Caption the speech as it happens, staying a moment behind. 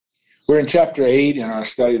We're in chapter 8 in our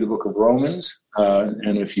study of the book of Romans.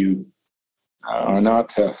 And if you are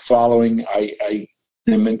not following, I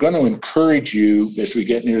am going to encourage you as we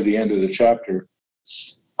get near the end of the chapter.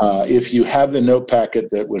 If you have the note packet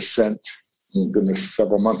that was sent,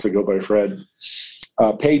 several months ago by Fred,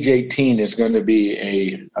 page 18 is going to be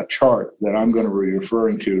a chart that I'm going to be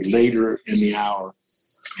referring to later in the hour,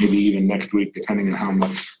 maybe even next week, depending on how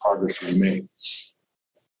much progress we make.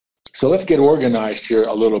 So let's get organized here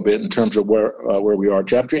a little bit in terms of where we are.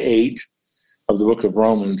 Chapter 8 of the book of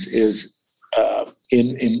Romans is,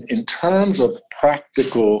 in terms of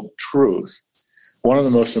practical truth, one of the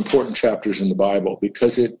most important chapters in the Bible,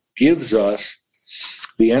 because it gives us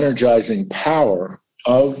the energizing power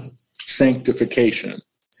of sanctification.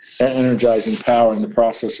 That energizing power in the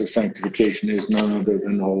process of sanctification is none other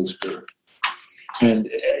than the Holy Spirit. And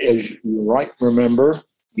as you might remember,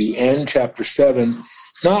 you end chapter 7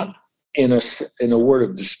 not in a word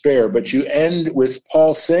of despair, but you end with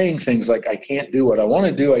Paul saying things like, I can't do what I want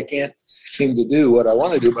to do, I can't seem to do what I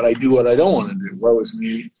want to do, but I do what I don't want to do. Woe is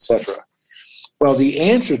me, etc. Well, the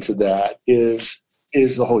answer to that is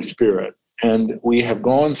the Holy Spirit. And we have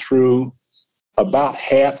gone through about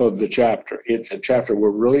half of the chapter. It's a chapter we're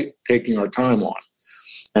really taking our time on.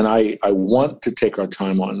 And I want to take our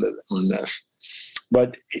time on this.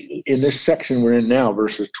 But in this section we're in now,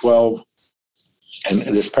 verses 12, and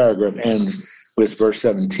this paragraph ends with verse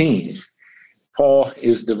 17, Paul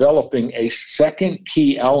is developing a second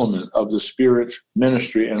key element of the Spirit's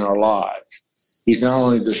ministry in our lives. He's not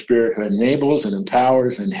only the Spirit who enables and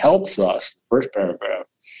empowers and helps us, first paragraph,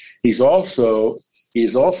 he's also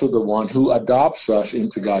the one who adopts us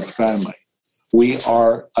into God's family. We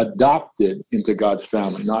are adopted into God's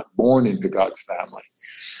family, not born into God's family.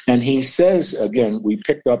 And he says, again, we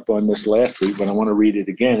picked up on this last week, but I want to read it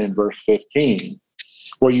again in verse 15,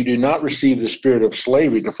 where you do not receive the spirit of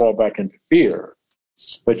slavery to fall back into fear,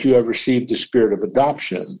 but you have received the spirit of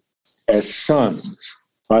adoption as sons,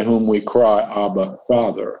 by whom we cry, Abba,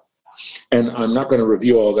 Father. And I'm not going to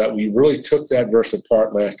review all that. We really took that verse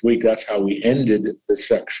apart last week. That's how we ended this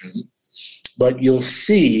section. But you'll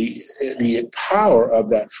see the power of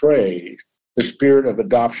that phrase, the spirit of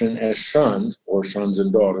adoption as sons, or sons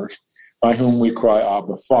and daughters, by whom we cry,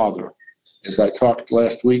 Abba, Father. As I talked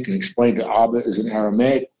last week and explained, to Abba is an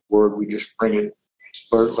Aramaic word. We just bring it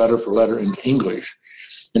letter for letter into English.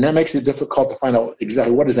 And that makes it difficult to find out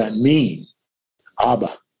exactly what does that mean,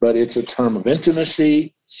 Abba. But it's a term of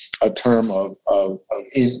intimacy, a term of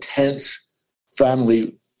intense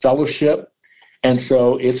family fellowship. And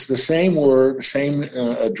so it's the same word, same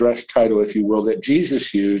address title, if you will, that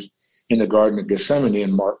Jesus used in the Garden of Gethsemane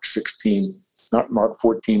in Mark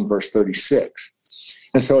 14, verse 36.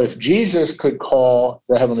 And so if Jesus could call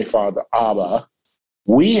the Heavenly Father Abba,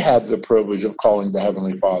 we have the privilege of calling the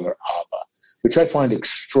Heavenly Father Abba, which I find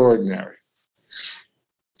extraordinary.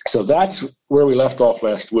 So that's where we left off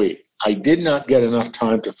last week. I did not get enough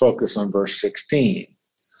time to focus on verse 16.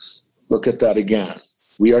 Look at that again.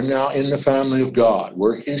 We are now in the family of God.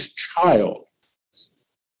 We're his child.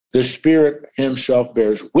 The Spirit himself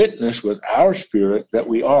bears witness with our spirit that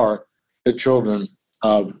we are the children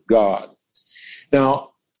of God. Now,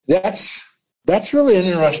 that's really an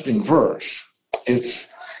interesting verse. It's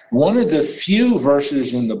one of the few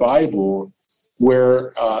verses in the Bible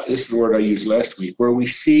where, this is the word I used last week, where we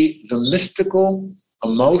see the mystical,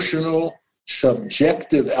 emotional,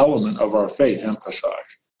 subjective element of our faith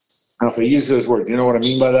emphasized. Now, if I use those words, you know what I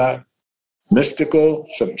mean by that? Mystical,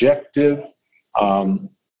 subjective,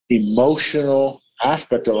 emotional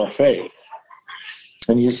aspect of our faith.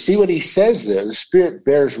 And you see what he says there. The Spirit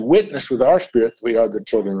bears witness with our spirit that we are the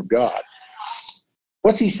children of God.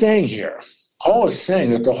 What's he saying here? Paul is saying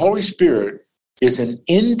that the Holy Spirit is an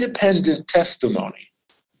independent testimony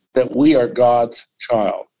that we are God's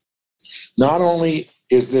child. Not only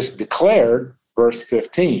is this declared, verse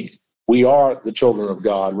 15, we are the children of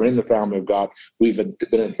God, we're in the family of God, we've been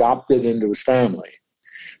adopted into his family,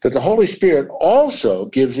 but the Holy Spirit also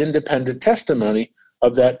gives independent testimony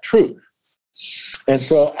of that truth. And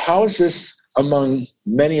so how is this, among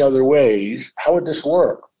many other ways, how would this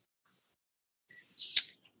work?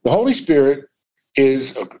 The Holy Spirit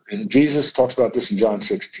is, and Jesus talks about this in John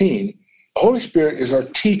 16, the Holy Spirit is our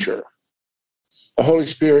teacher. The Holy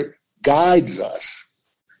Spirit guides us.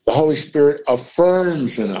 The Holy Spirit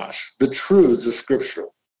affirms in us the truths of Scripture.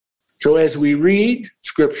 So as we read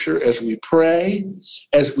Scripture, as we pray,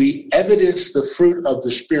 as we evidence the fruit of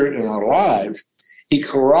the Spirit in our lives, he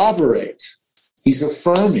corroborates. He's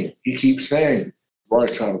affirming. He keeps saying, you are a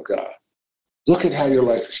child of God. Look at how your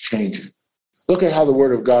life is changing. Look at how the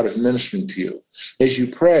Word of God is ministering to you. As you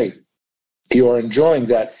pray, You are enjoying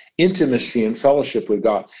that intimacy and fellowship with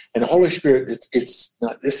God. And the Holy Spirit, it's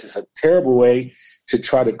not, this is a terrible way to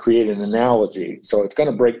try to create an analogy. So it's going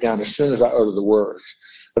to break down as soon as I utter the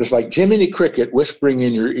words. But it's like Jiminy Cricket whispering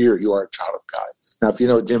in your ear, you are a child of God. Now, if you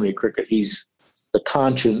know Jiminy Cricket, he's the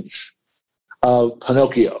conscience of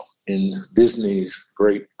Pinocchio in Disney's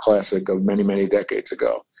great classic of many, many decades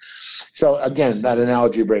ago. So again, that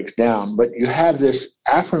analogy breaks down, but you have this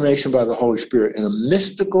affirmation by the Holy Spirit in a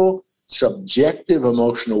mystical, subjective,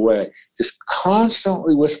 emotional way, just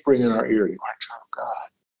constantly whispering in our ear, you are a child of God.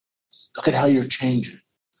 Look at how you're changing.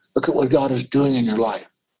 Look at what God is doing in your life.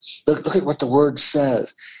 Look at what the Word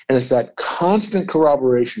says. And it's that constant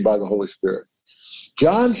corroboration by the Holy Spirit.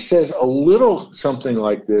 John says a little something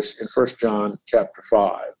like this in 1 John chapter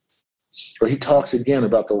 5, where he talks again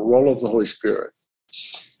about the role of the Holy Spirit.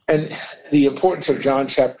 And the importance of 1 John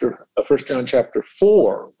chapter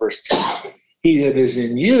 4, verse 10. He that is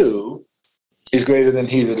in you is greater than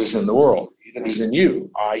he that is in the world. He that is in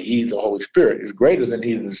you, i.e. the Holy Spirit, is greater than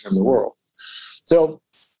he that is in the world. So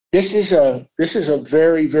this is a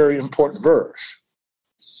very, very important verse.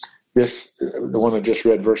 The one I just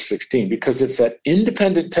read, verse 16, because it's that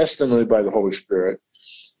independent testimony by the Holy Spirit,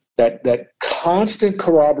 that constant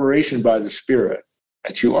corroboration by the Spirit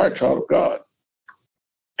that you are a child of God.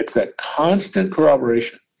 It's that constant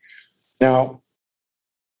corroboration. Now,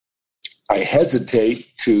 I hesitate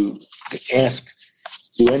to ask,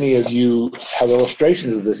 do any of you have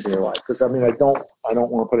illustrations of this in your life? Because I don't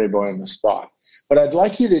want to put anybody on the spot. But I'd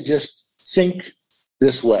like you to just think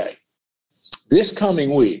this way. This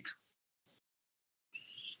coming week,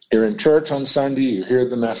 you're in church on Sunday, you hear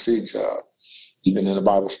the message, even in a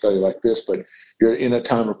Bible study like this, but you're in a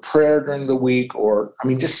time of prayer during the week, or,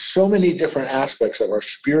 just so many different aspects of our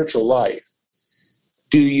spiritual life.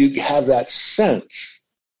 Do you have that sense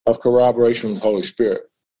of corroboration with the Holy Spirit?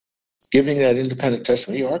 Giving that independent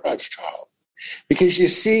testimony, you are God's child. Because you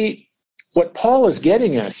see, what Paul is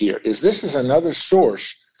getting at here is this is another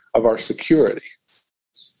source of our security,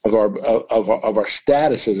 of our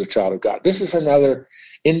status as a child of God. This is another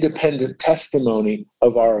independent testimony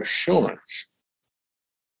of our assurance.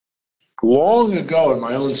 Long ago in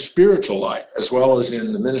my own spiritual life, as well as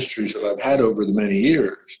in the ministries that I've had over the many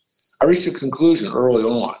years, I reached a conclusion early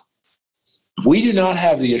on. If we do not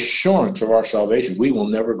have the assurance of our salvation, we will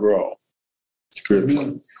never grow spiritually.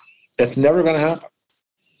 Mm-hmm. That's never going to happen.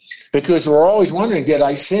 Because we're always wondering, did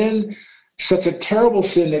I sin such a terrible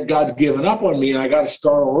sin that God's given up on me and I got to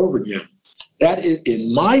start all over again? That is,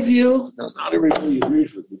 in my view, not everybody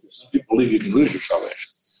agrees with me, because some people believe you can lose your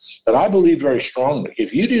salvation. But I believe very strongly,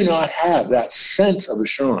 if you do not have that sense of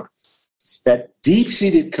assurance, that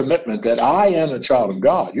deep-seated commitment that I am a child of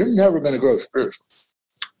God, you're never going to grow spiritually.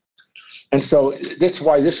 And so that's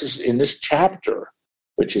why this is in this chapter,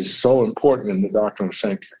 which is so important in the doctrine of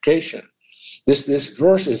sanctification. This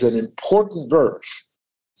verse is an important verse,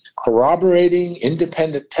 corroborating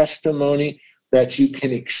independent testimony that you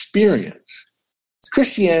can experience.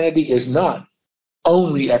 Christianity is not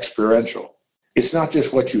only experiential. It's not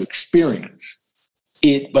just what you experience,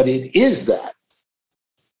 but it is that.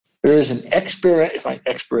 There is an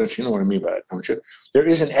experience, you know what I mean by that, don't you? There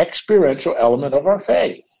is an experiential element of our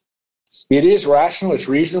faith. It is rational, it's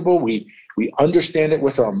reasonable, we understand it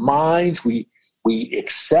with our minds, we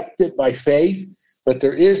accept it by faith, but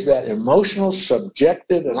there is that emotional,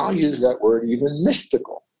 subjective, and I'll use that word even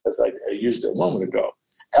mystical, as I used it a moment ago,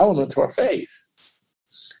 element to our faith.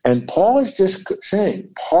 And Paul is just saying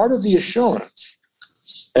part of the assurance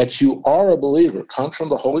that you are a believer comes from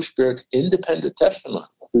the Holy Spirit's independent testimony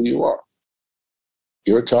of who you are.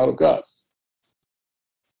 You're a child of God.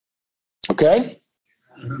 Okay?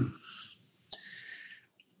 Mm-hmm.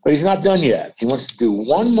 But he's not done yet. He wants to do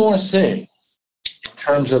one more thing in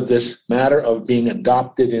terms of this matter of being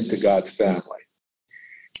adopted into God's family.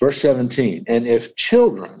 Verse 17, and if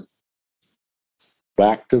children,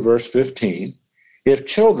 back to verse 15, if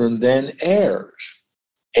children, then heirs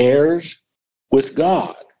with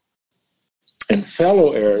God, and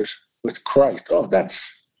fellow heirs with Christ. Oh,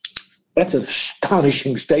 that's an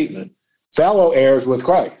astonishing statement. Fellow heirs with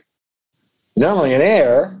Christ. Not only an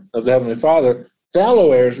heir of the Heavenly Father,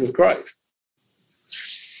 fellow heirs with Christ.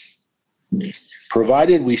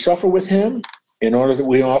 Provided we suffer with him, in order that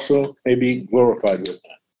we also may be glorified with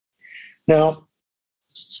him. Now,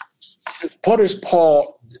 what is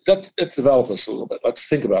Paul... Let's develop this a little bit. Let's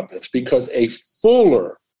think about this, because a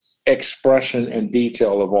fuller expression and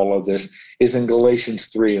detail of all of this is in Galatians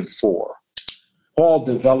 3 and 4. Paul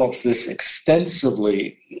develops this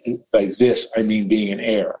extensively. By this, I mean being an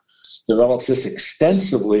heir. develops this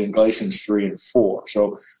extensively in Galatians 3 and 4.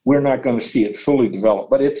 So we're not going to see it fully developed.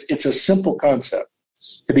 But it's a simple concept.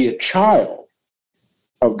 To be a child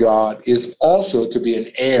of God is also to be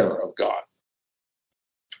an heir of God.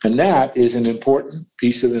 And that is an important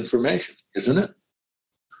piece of information, isn't it?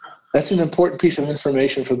 That's an important piece of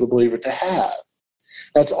information for the believer to have.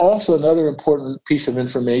 That's also another important piece of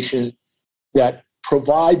information that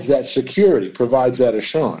provides that security, provides that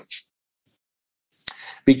assurance.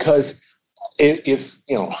 Because if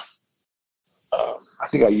I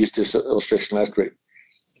think I used this illustration last week.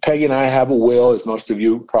 Peggy and I have a will, as most of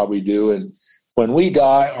you probably do, and when we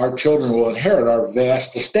die, our children will inherit our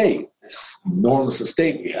vast estate, this enormous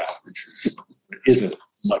estate we have, which isn't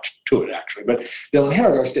much to it, actually, but they'll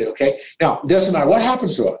inherit our estate, okay? Now, it doesn't matter what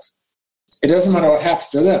happens to us. It doesn't matter what happens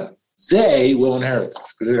to them. They will inherit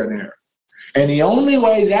this because they're an heir. And the only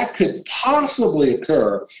way that could possibly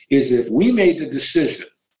occur is if we made the decision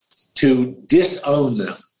to disown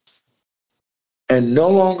them and no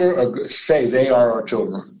longer say they are our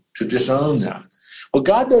children, to disown them. Well,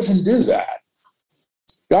 God doesn't do that.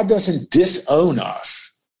 God doesn't disown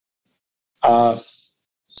us. The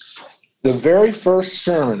very first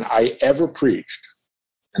sermon I ever preached,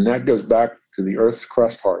 and that goes back to the earth's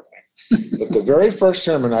crust hardening, but the very first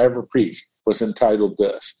sermon I ever preached was entitled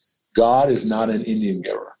this: God is not an Indian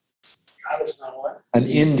giver. God is not what? An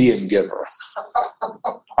Indian giver.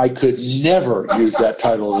 I could never use that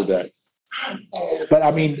title today. But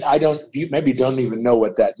I mean, you maybe don't even know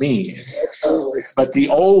what that means. But the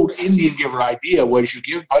old Indian giver idea was you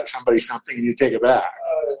give somebody something and you take it back.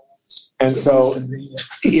 And so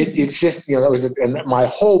it's just, and my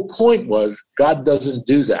whole point was God doesn't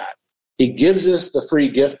do that. He gives us the free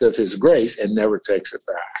gift of his grace and never takes it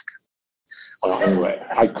back. Well, anyway,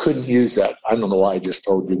 I couldn't use that. I don't know why I just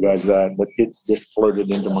told you guys that, but it just flirted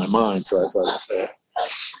into my mind, so I thought I'd say it.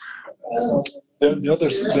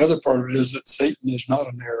 The other part of it is that Satan is not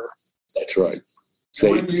an error. That's right. You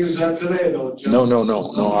wouldn't use that today, though, John.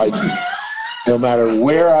 No. No matter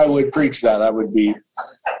where I would preach that, I would be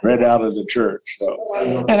read out of the church. So,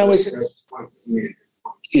 and I was,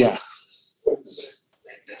 yeah.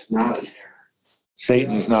 That's not an error.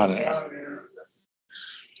 Satan is not an error.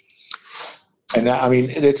 And I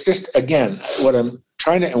mean, it's just, again, what I'm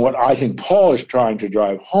trying to, and what I think Paul is trying to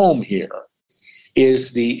drive home here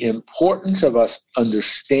is the importance of us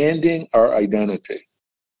understanding our identity.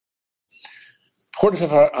 Importance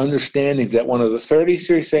of our understanding that one of the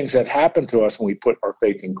 33 things that happen to us when we put our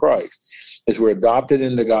faith in Christ is we're adopted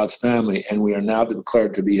into God's family and we are now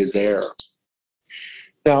declared to be his heir.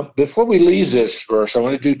 Now, before we leave this verse, I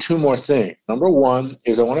want to do two more things. Number one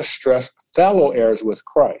is I want to stress fellow heirs with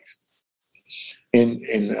Christ. In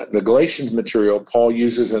the Galatians material, Paul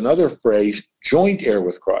uses another phrase, joint heir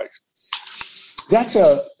with Christ. That's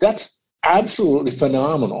absolutely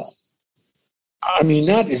phenomenal. I mean,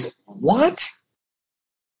 that is, what?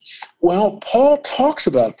 Well, Paul talks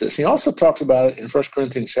about this. He also talks about it in 1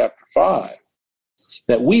 Corinthians chapter 5,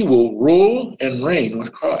 that we will rule and reign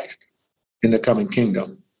with Christ in the coming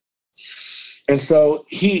kingdom. And so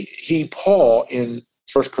Paul, in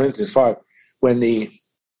 1 Corinthians 5,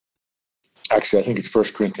 actually, I think it's 1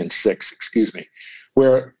 Corinthians 6,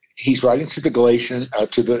 where he's writing to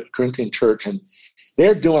the Corinthian church, and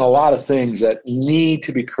they're doing a lot of things that need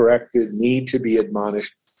to be corrected, need to be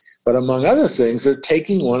admonished. But among other things, they're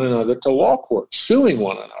taking one another to law court, suing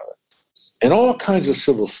one another, and all kinds of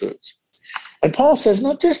civil suits. And Paul says,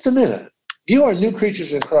 no, just a minute. You are new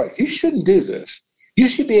creatures in Christ. You shouldn't do this. You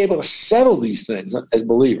should be able to settle these things as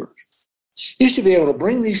believers. You should be able to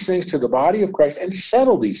bring these things to the body of Christ and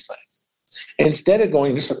settle these things. Instead of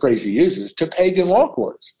going, this is a phrase he uses, to pagan law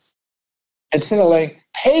courts. Instead of allowing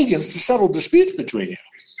pagans to settle disputes between you.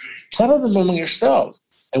 Settle them among yourselves.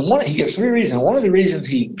 And he gives three reasons. One of the reasons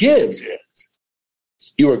he gives is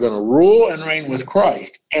you are going to rule and reign with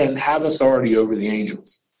Christ and have authority over the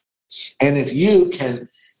angels. And if you can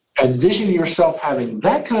envision yourself having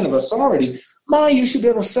that kind of authority, you should be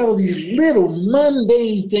able to settle these little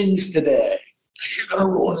mundane things today. You're going to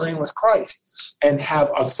rule and reign with Christ and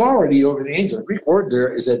have authority over the angels. The Greek word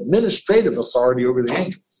there is administrative authority over the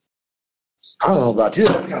angels. I don't know about you,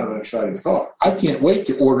 that's kind of an exciting thought. I can't wait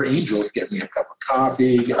to order angels, get me a cup of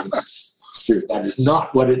coffee. That is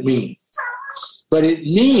not what it means. But it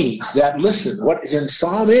means that, listen, what is in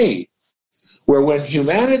Psalm 8, where when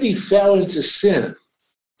humanity fell into sin,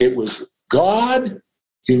 it was God,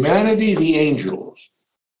 humanity, the angels.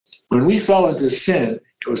 When we fell into sin,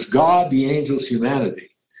 it was God, the angels,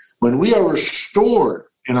 humanity. When we are restored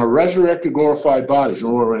in our resurrected, glorified bodies,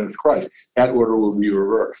 and we're in Christ, that order will be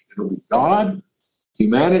reversed. It'll be God,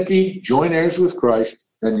 Humanity, joint heirs with Christ,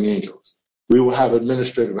 and the angels. We will have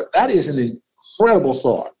administrative. That is an incredible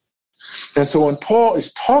thought. And so when Paul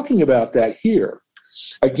is talking about that here,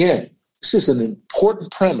 again, this is an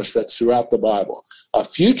important premise that's throughout the Bible. A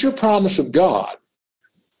future promise of God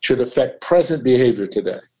should affect present behavior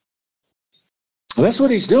today. And that's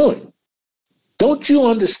what he's doing. Don't you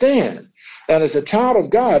understand that as a child of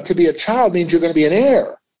God, to be a child means you're going to be an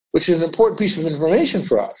heir, which is an important piece of information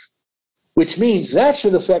for us, which means that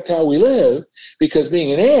should affect how we live, because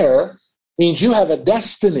being an heir means you have a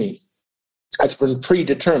destiny that's been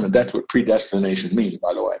predetermined. That's what predestination means,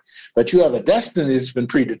 by the way. But you have a destiny that's been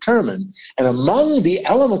predetermined, and among the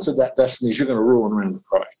elements of that destiny is you're going to rule and reign with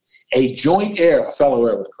Christ. A joint heir, a fellow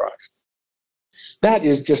heir with Christ. That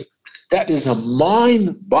is a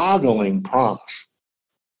mind-boggling promise.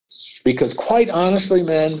 Because quite honestly,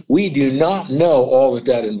 men, we do not know all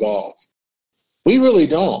that involves. We really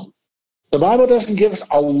don't. The Bible doesn't give us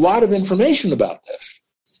a lot of information about this.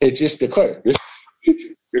 It just declares this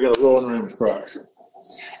future. You're going to rule and reign with Christ.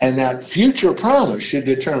 And that future promise should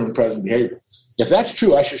determine present behavior. If that's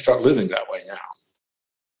true, I should start living that way now.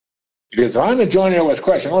 Because if I'm a joint heir with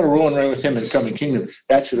Christ, I want to rule and reign with him in the coming kingdom.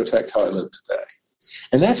 That should affect how I live today.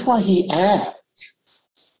 And that's why he adds,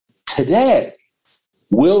 today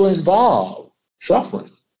will involve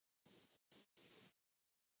suffering.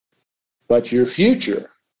 But your future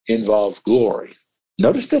involves glory.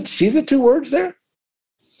 Notice that, see the two words there?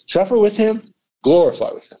 Suffer with him,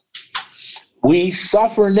 glorify with him. We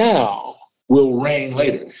suffer now, we'll reign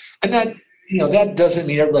later. And that doesn't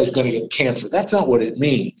mean everybody's going to get cancer. That's not what it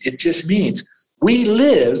means. It just means we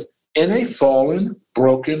live in a fallen,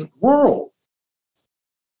 broken world.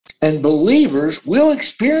 And believers will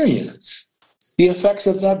experience the effects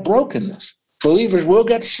of that brokenness. Believers will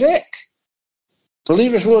get sick.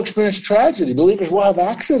 Believers will experience tragedy. Believers will have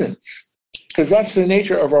accidents, because that's the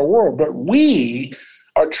nature of our world. But we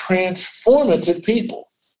are transformative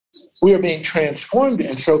people. We are being transformed.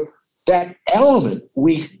 And so that element,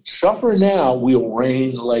 we suffer now, we'll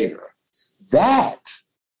reign later. That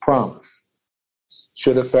promise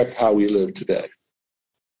should affect how we live today.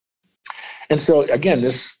 And so, again,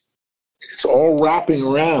 it's all wrapping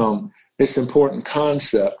around this important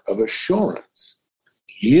concept of assurance.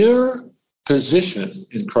 Your position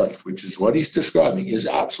in Christ, which is what he's describing, is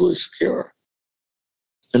absolutely secure.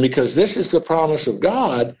 And because this is the promise of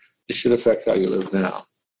God, it should affect how you live now.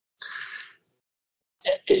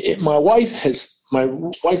 My wife has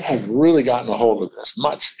really gotten a hold of this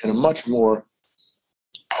in a much more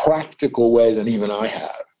practical way than even I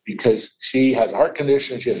have, because she has a heart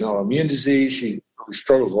condition, she has an autoimmune disease, she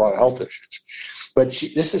struggles with a lot of health issues. But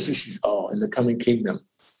this is what she's, in the coming kingdom,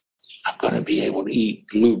 I'm going to be able to eat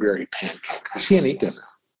blueberry pancakes. She can't eat them now.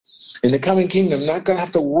 In the coming kingdom, I'm not going to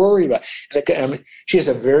have to worry about it. She has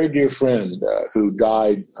a very dear friend who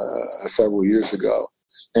died several years ago.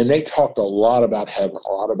 And they talked a lot about heaven,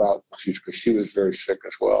 a lot about the future, because she was very sick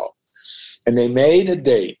as well. And they made a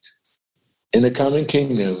date in the coming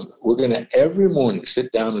kingdom. We're going to every morning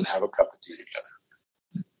sit down and have a cup of tea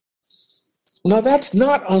together. Now, that's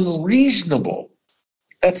not unreasonable.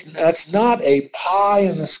 That's not a pie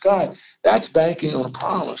in the sky. That's banking on a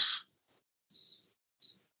promise.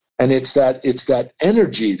 And it's that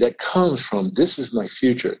energy that comes from, this is my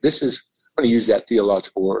future. I'm going to use that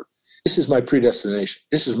theological word. This is my predestination.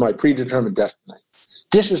 This is my predetermined destiny.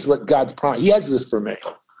 This is what God's promised. He has this for me.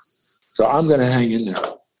 So I'm going to hang in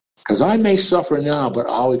there. Because I may suffer now, but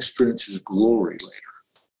I'll experience his glory later.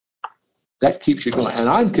 That keeps you going. And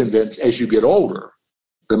I'm convinced as you get older,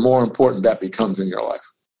 the more important that becomes in your life.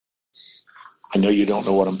 I know you don't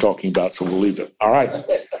know what I'm talking about, so we'll leave it. All right.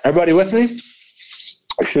 Everybody with me?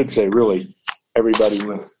 I should say, really, everybody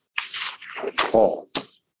with Paul.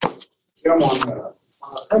 Yeah, on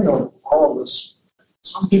the thing of all of this,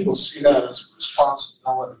 some people see that as a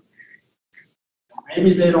responsibility.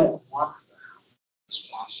 Maybe they don't want that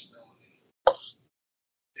responsibility.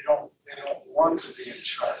 They don't want to be in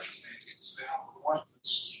charge of things. They don't want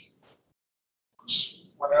this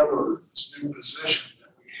whatever this new position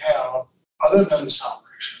that we have, other than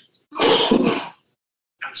salvation.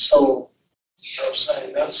 And so they're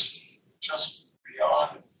saying that's just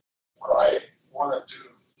beyond what I want to do.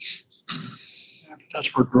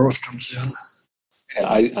 That's where growth comes in. Yeah,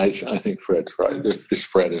 I think Fred's right. This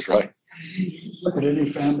Fred is right. Look at any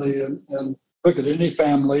family and look at any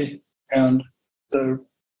family, and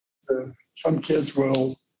some kids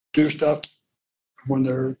will do stuff when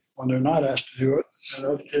they're not asked to do it, and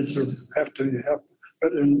other kids have to.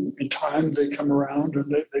 But in time, they come around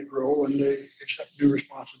and they grow and they accept new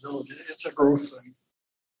responsibility. It's a growth thing.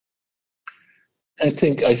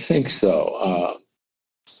 I think so.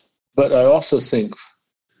 But I also think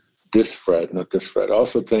I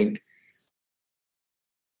also think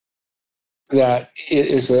that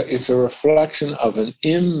it's a reflection of an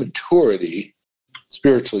immaturity,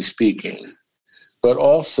 spiritually speaking, but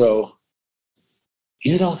also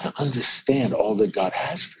you don't understand all that God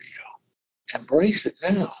has for you. Embrace it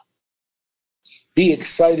now. Be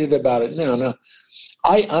excited about it now. Now,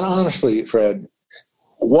 and honestly, Fred,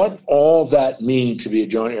 what all that means to be a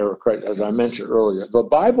joint heir of Christ, as I mentioned earlier, the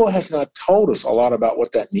Bible has not told us a lot about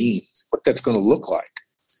what that means, what that's going to look like,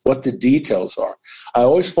 what the details are. I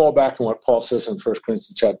always fall back on what Paul says in 1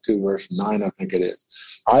 Corinthians chapter 2, verse 9, I think it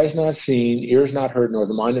is. Eyes not seen, ears not heard, nor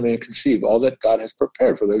the mind of man conceived, all that God has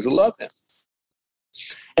prepared for those who love him.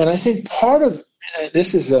 And I think part of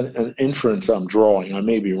this is an inference I'm drawing. I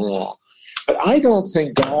may be wrong. But I don't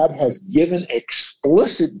think God has given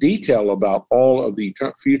explicit detail about all of the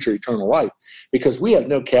future eternal life because we have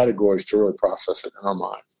no categories to really process it in our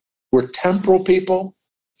minds. We're temporal people,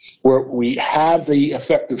 where we have the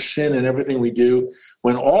effect of sin in everything we do.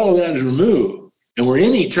 When all of that is removed and we're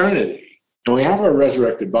in eternity and we have our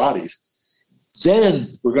resurrected bodies,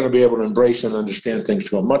 then we're going to be able to embrace and understand things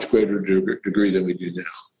to a much greater degree than we do now.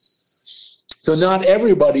 So not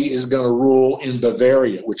everybody is going to rule in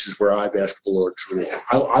Bavaria, which is where I've asked the Lord to rule.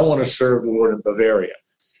 I want to serve the Lord in Bavaria.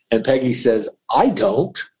 And Peggy says, I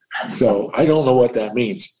don't. So I don't know what that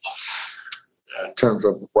means in terms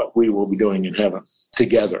of what we will be doing in heaven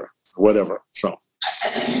together, whatever. So,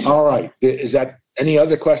 all right. Is that any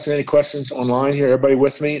other question? Any questions online here? Everybody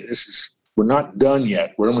with me? We're not done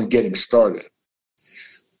yet. We're only getting started.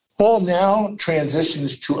 Paul now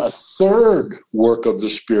transitions to a third work of the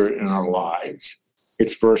Spirit in our lives.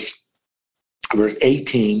 It's verse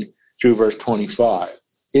 18 through verse 25.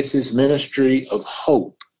 It's his ministry of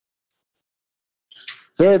hope.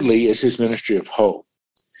 Thirdly, is his ministry of hope.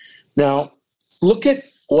 Now, look at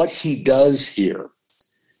what he does here.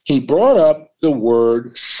 He brought up the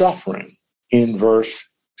word suffering in verse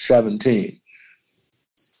 17.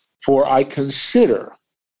 For I consider.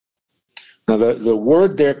 Now, the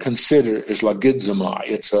word there, consider, is lagizomai.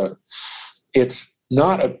 It's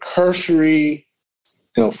not a cursory,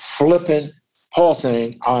 flippant. Paul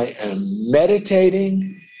saying, I am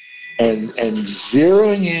meditating and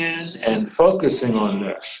zeroing in and focusing on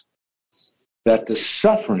this, that the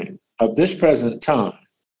suffering of this present time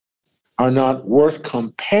are not worth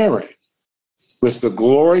comparing with the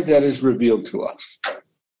glory that is revealed to us.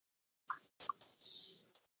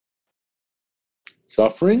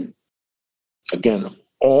 Suffering, again,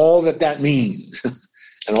 all that means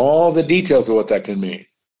and all the details of what that can mean.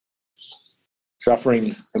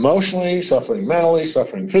 Suffering emotionally, suffering mentally,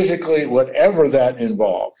 suffering physically, whatever that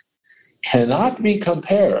involves, cannot be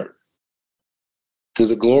compared to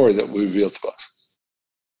the glory that will reveal to us.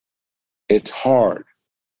 It's hard.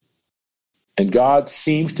 And God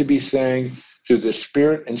seems to be saying through the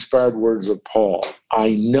Spirit-inspired words of Paul, I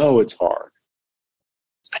know it's hard,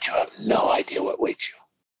 but you have no idea what waits you.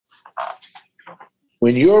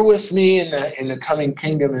 When you're with me in the coming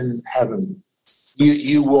kingdom in heaven,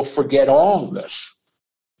 you will forget all this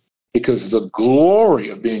because the glory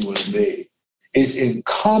of being with me is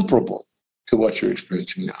incomparable to what you're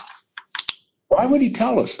experiencing now. Why would he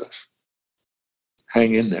tell us this?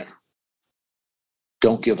 Hang in there.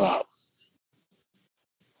 Don't give up.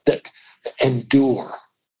 Endure.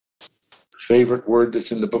 The favorite word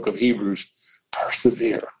that's in the book of Hebrews,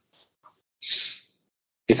 persevere.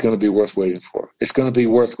 It's going to be worth waiting for. It's going to be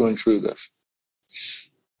worth going through this.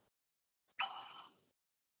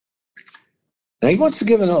 Now he wants to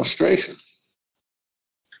give an illustration.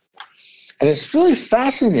 And it's really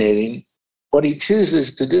fascinating what he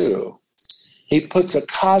chooses to do. He puts a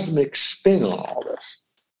cosmic spin on all this.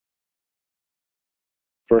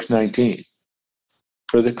 Verse 19.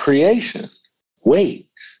 For the creation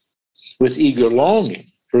waits with eager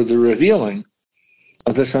longing for the revealing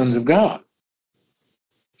of the sons of God.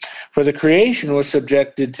 For the creation was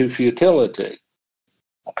subjected to futility.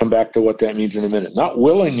 I'll come back to what that means in a minute. Not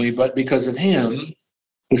willingly, but because of him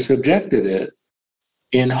who subjected it,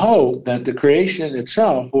 in hope that the creation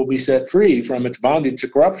itself will be set free from its bondage to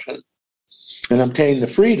corruption and obtain the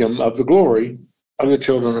freedom of the glory of the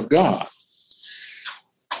children of God.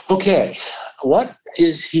 Okay, what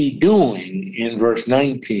is he doing in verse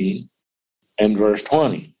 19 and verse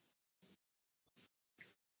 20?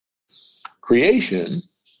 Creation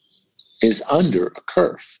is under a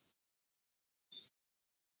curse.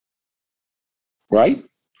 Right?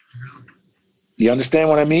 You understand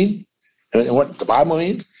what I mean? And what the Bible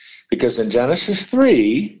means? Because in Genesis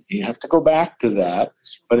 3, you have to go back to that,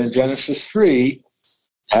 but in Genesis 3,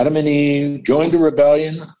 Adam and Eve joined the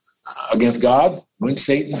rebellion against God, when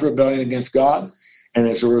Satan's rebellion against God. And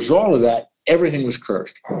as a result of that, everything was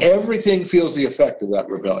cursed. Everything feels the effect of that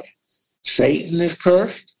rebellion. Satan is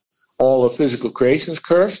cursed. All of physical creation is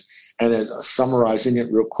cursed. And as summarizing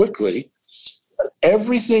it real quickly,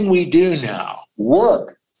 everything we do now,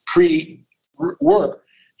 work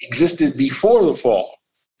existed before the fall.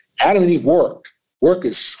 Adam and Eve worked. Work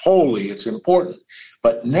is holy, it's important.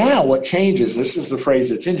 But now what changes, this is the phrase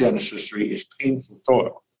that's in Genesis 3, is painful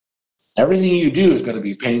toil. Everything you do is going to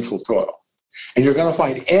be painful toil. And you're going to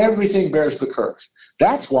find everything bears the curse.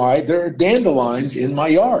 That's why there are dandelions in my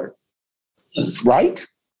yard, right?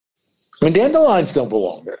 I mean, dandelions don't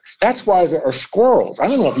belong there. That's why there are squirrels. I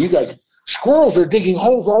don't know if you guys, squirrels are digging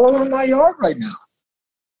holes all over my yard right now.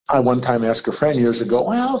 I one time asked a friend years ago,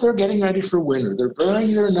 well, they're getting ready for winter. They're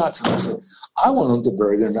burying their nuts. And I said, I want them to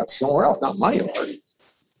bury their nuts somewhere else, not my yard.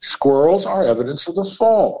 Squirrels are evidence of the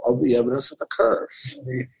fall, of the evidence of the curse.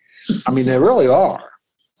 I mean, they really are.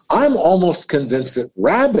 I'm almost convinced that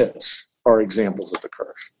rabbits are examples of the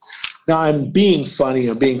curse. Now, I'm being funny,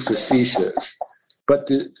 I'm being facetious,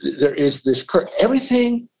 but there is this curse.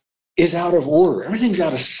 Everything is out of order. Everything's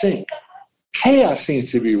out of sync. Chaos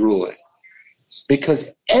seems to be ruling because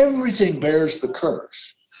everything bears the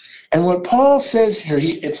curse. And what Paul says here,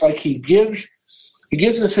 it's like he gives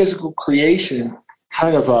the physical creation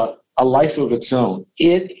kind of a life of its own.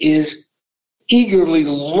 It is eagerly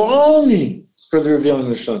longing for the revealing of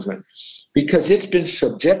the Son's man, because it's been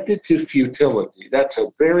subjected to futility. That's a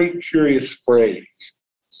very curious phrase.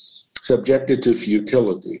 Subjected to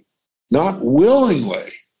futility. Not willingly,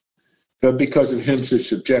 but because of him who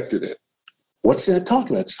subjected it. What's that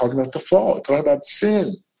talking about? It's talking about the fall. It's talking about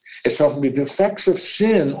sin. It's talking about the effects of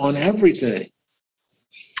sin on everything.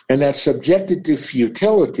 And that subjected to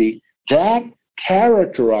futility, that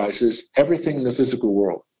characterizes everything in the physical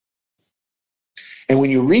world. And when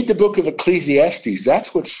you read the book of Ecclesiastes,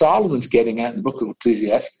 that's what Solomon's getting at in the book of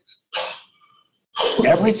Ecclesiastes.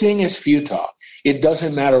 Everything is futile. It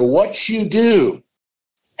doesn't matter what you do.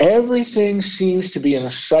 Everything seems to be in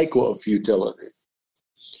a cycle of futility.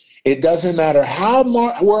 It doesn't matter how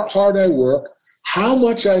hard I work, how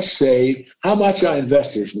much I save, how much I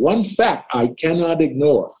invest. There's one fact I cannot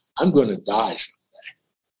ignore. I'm going to die someday.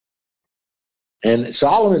 And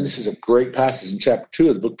Solomon, this is a great passage in chapter 2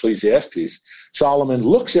 of the book of Ecclesiastes. Solomon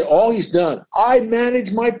looks at all he's done. I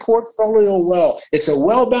manage my portfolio well. It's a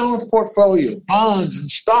well-balanced portfolio, bonds and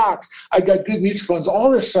stocks. I got good mutual funds, all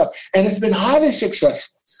this stuff. And it's been highly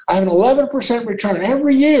successful. I have an 11% return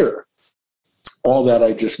every year. All that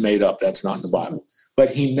I just made up. That's not in the Bible. But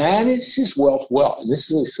he managed his wealth well. And this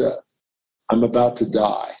is what he says. I'm about to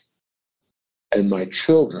die. And my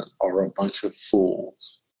children are a bunch of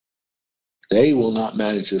fools. They will not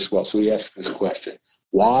manage this well. So he asks this question,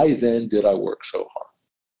 why then did I work so hard?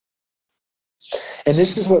 And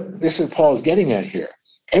this is what Paul is getting at here.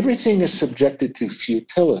 Everything is subjected to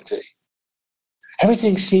futility.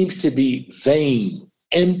 Everything seems to be vain,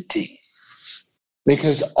 empty,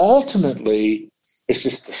 because ultimately it's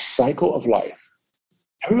just the cycle of life.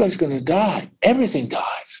 Everybody's going to die. Everything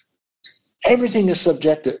dies. Everything is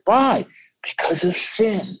subjected. Why? Because of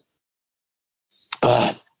sin.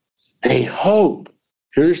 But they hope.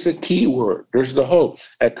 Here's the key word. Here's the hope.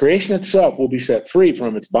 That creation itself will be set free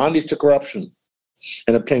from its bondage to corruption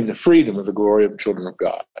and obtain the freedom of the glory of the children of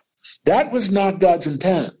God. That was not God's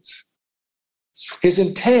intent. His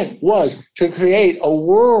intent was to create a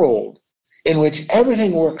world in which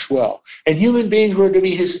everything works well. And human beings were to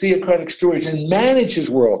be his theocratic stewards and manage his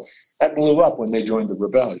world. That blew up when they joined the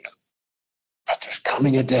rebellion. But there's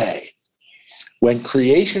coming a day when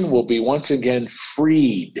creation will be once again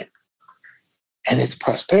freed. And its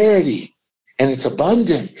prosperity and its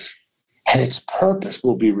abundance and its purpose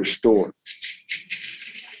will be restored.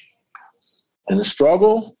 And the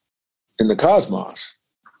struggle in the cosmos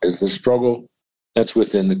is the struggle that's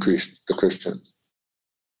within the Christian.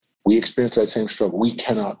 We experience that same struggle. We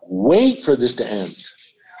cannot wait for this to end.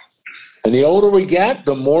 And the older we get,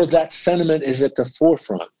 the more that sentiment is at the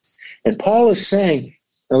forefront. And Paul is saying,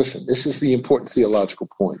 now listen, this is the important theological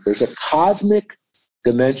point. There's a cosmic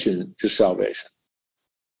dimension to salvation.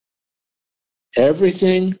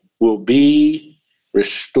 Everything will be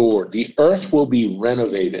restored. The earth will be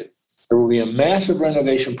renovated. There will be a massive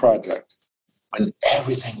renovation project when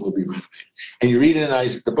everything will be renovated. And you read in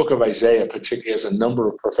the book of Isaiah, particularly, has a number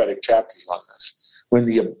of prophetic chapters on this, when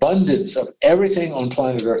the abundance of everything on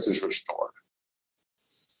planet Earth is restored.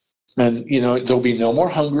 And, there'll be no more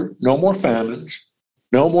hunger, no more famines,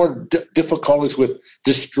 no more difficulties with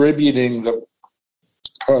distributing the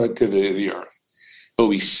productivity of the earth. It will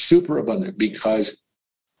be super abundant because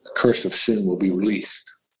the curse of sin will be released.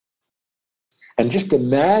 And just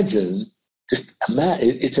imagine,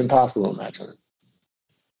 it's impossible to imagine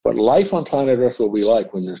what life on planet Earth will be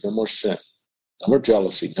like when there's no more sin, no more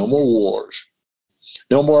jealousy, no more wars,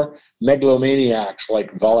 no more megalomaniacs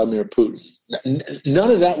like Vladimir Putin. None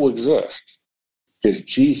of that will exist because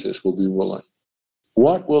Jesus will be ruling.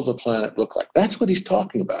 What will the planet look like? That's what he's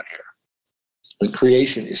talking about here. When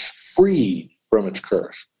creation is freed from its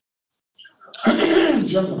curse.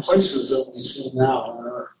 Jim, the places that we see now on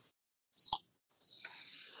Earth,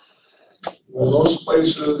 will those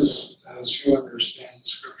places, as you understand the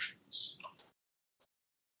scriptures,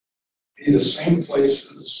 be the same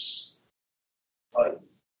places, but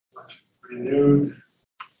renewed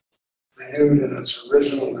in its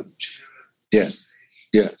original intent? Yes.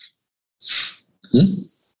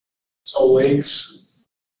 So lakes,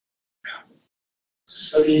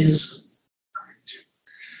 cities.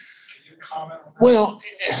 Can you comment on that? Well,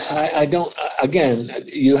 I don't. Again,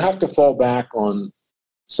 you have to fall back on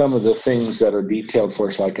some of the things that are detailed for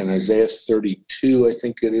us, like in Isaiah 32, I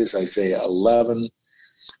think it is, Isaiah 11,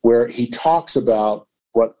 where he talks about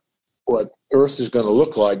what Earth is going to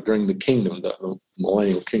look like during the kingdom, the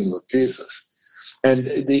millennial kingdom of Jesus. And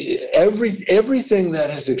everything that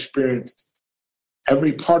has experienced,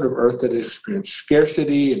 every part of Earth that has experienced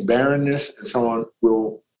scarcity and barrenness and so on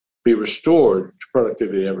will be restored to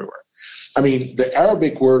productivity everywhere. I mean, the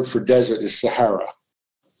Arabic word for desert is Sahara.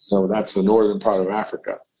 So that's the northern part of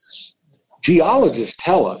Africa. Geologists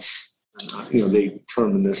tell us, they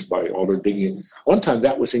determine this by all their digging. One time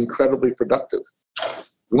that was incredibly productive.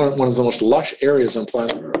 One of the most lush areas on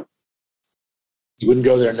planet Earth. You wouldn't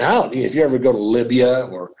go there now. If you ever go to Libya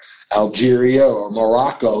or Algeria or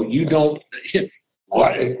Morocco, you don't,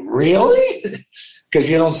 what, really? Because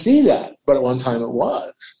you don't see that. But at one time it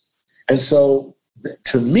was. And so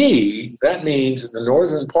to me, that means that the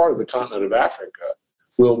northern part of the continent of Africa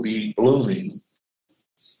will be blooming.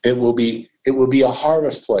 It will be a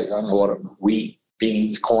harvest place. I don't know what, wheat,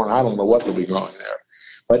 beans, corn, I don't know what will be growing there.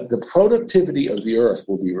 But the productivity of the earth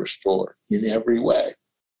will be restored in every way.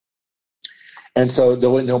 And so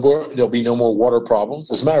there'll be no more water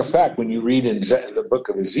problems. As a matter of fact, when you read in the book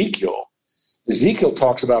of Ezekiel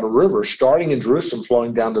talks about a river starting in Jerusalem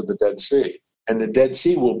flowing down to the Dead Sea. And the Dead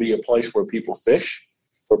Sea will be a place where people fish,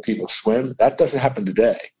 where people swim. That doesn't happen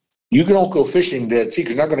today. You don't go fishing in the Dead Sea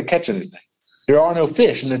because you're not going to catch anything. There are no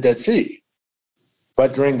fish in the Dead Sea.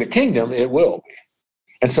 But during the kingdom, it will be.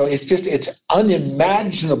 And so it's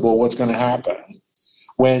unimaginable what's going to happen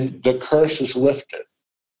when the curse is lifted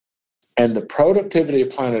and the productivity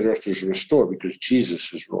of planet Earth is restored because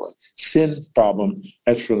Jesus is ruling. Sin problem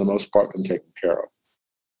has, for the most part, been taken care of.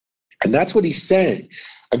 And that's what he's saying.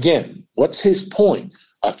 Again, what's his point?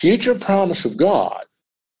 A future promise of God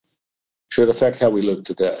should affect how we live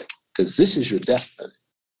today because this is your destiny.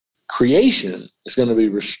 Creation is going to be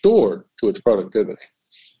restored to its productivity.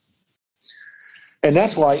 And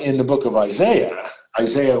that's why in the book of Isaiah,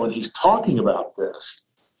 when he's talking about this,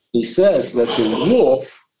 he says that the wolf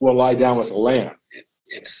will lie down with the lamb.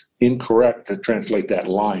 It's incorrect to translate that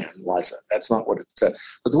lion, Liza. That's not what it says.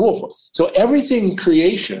 But the wolf will. So everything in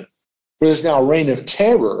creation, where there's now a reign of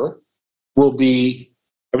terror,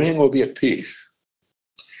 everything will be at peace.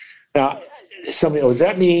 Now, does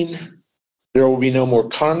that mean there will be no more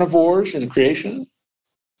carnivores in creation?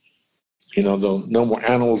 No more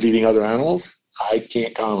animals eating other animals? I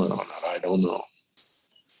can't comment on that. I don't know.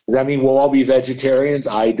 Does that mean we'll all be vegetarians?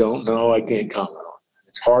 I don't know. I can't comment on that.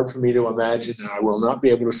 It's hard for me to imagine, and I will not be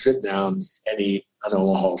able to sit down and eat an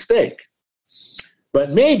Omaha steak.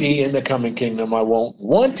 But maybe in the coming kingdom, I won't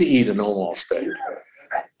want to eat an Omaha steak.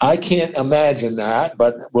 I can't imagine that,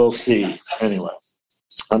 but we'll see. Anyway,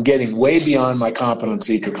 I'm getting way beyond my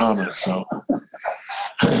competency to comment, so.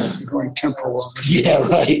 Going temporal. Yeah,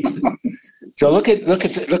 right. So look at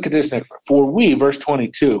this next one. For we, verse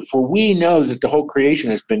 22, for we know that the whole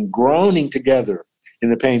creation has been groaning together in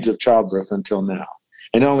the pains of childbirth until now.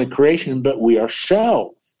 And not only creation, but we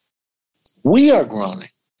ourselves. We are groaning.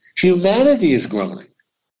 Humanity is groaning.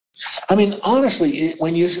 I mean, honestly,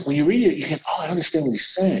 when you read it, you can, I understand what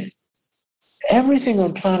he's saying. Everything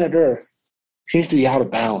on planet Earth seems to be out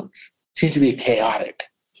of balance, seems to be chaotic.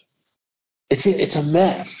 It's a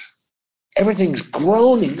mess. Everything's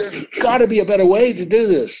groaning. There's got to be a better way to do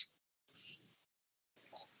this.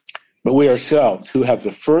 But we ourselves, who have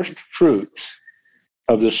the first fruits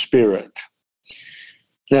of the Spirit.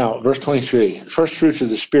 Now, verse 23, first fruits of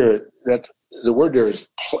the Spirit, that's the word there is,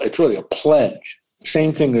 it's really a pledge.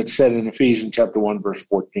 Same thing that's said in Ephesians chapter 1, verse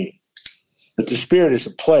 14. That the Spirit is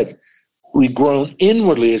a pledge. We groan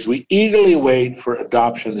inwardly as we eagerly wait for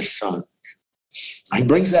adoption as sons. He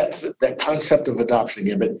brings that concept of adoption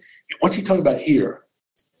again. But what's he talking about here?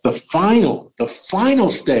 The final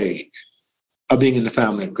stage of being in the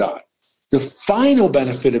family of God. The final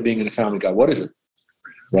benefit of being in the family of God. What is it?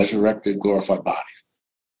 Resurrected, glorified bodies.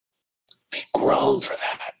 We groan for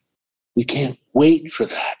that. We can't wait for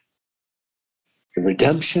that. The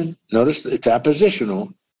redemption, notice it's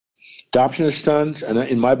appositional. Adoption of sons, and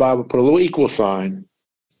in my Bible, put a little equal sign,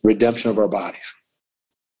 redemption of our bodies.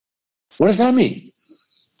 What does that mean?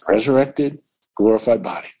 Resurrected, glorified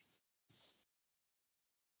body.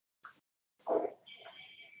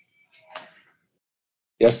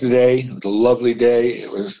 Yesterday was a lovely day.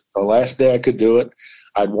 It was the last day I could do it.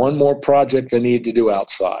 I had one more project I needed to do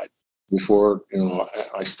outside before,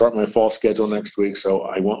 I start my fall schedule next week, so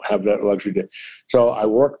I won't have that luxury day. So I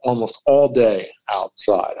worked almost all day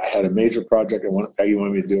outside. I had a major project Peggy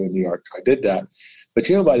wanted me to do in New York, so I did that. But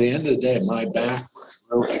by the end of the day, my back,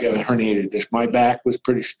 I got a herniated disc. My back was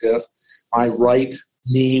pretty stiff. My right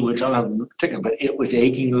knee, which I don't have particular, but it was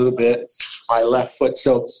aching a little bit. My left foot.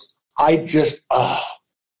 So I just,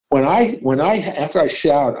 when I after I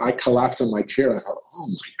showered, I collapsed in my chair. I thought, oh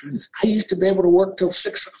my goodness, I used to be able to work till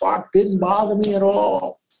 6 o'clock. Didn't bother me at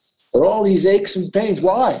all. But all these aches and pains.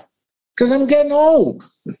 Why? Because I'm getting old.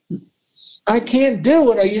 I can't do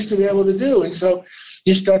what I used to be able to do. And so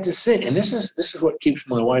you start to think, and this is what keeps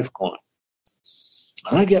my wife going.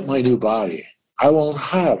 When I get my new body, I won't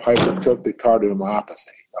have hypertrophic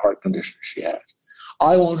cardiomyopathy, the heart condition she has.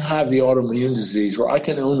 I won't have the autoimmune disease where I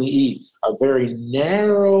can only eat a very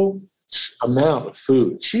narrow amount of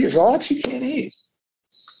food. She is all she can't eat.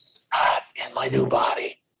 God, in my new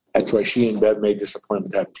body. That's why she and Bev made this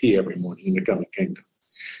appointment to have tea every morning in the coming kingdom.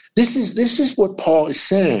 This is what Paul is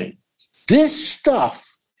saying. This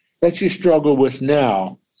stuff that you struggle with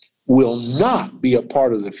now will not be a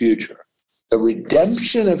part of the future. The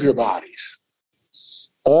redemption of your bodies.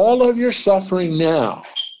 All of your suffering now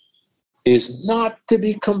is not to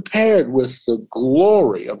be compared with the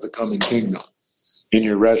glory of the coming kingdom in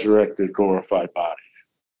your resurrected, glorified body.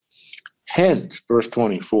 Hence, verse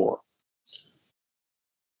 24,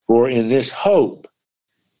 for in this hope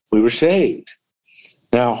we were saved.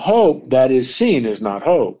 Now, hope that is seen is not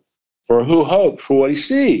hope, for who hopes for what he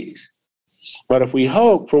sees? But if we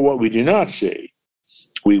hope for what we do not see,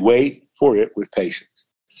 we wait for it with patience.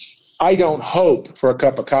 I don't hope for a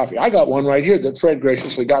cup of coffee. I got one right here that Fred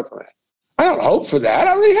graciously got for me. I don't hope for that.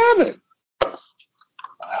 I already have it.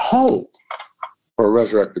 I hope for a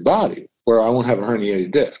resurrected body where I won't have a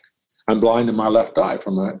herniated disc. I'm blind in my left eye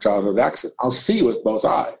from a childhood accident. I'll see with both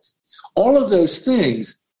eyes. All of those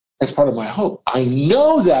things as part of my hope. I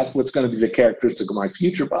know that's what's going to be the characteristic of my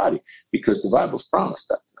future body because the Bible's promised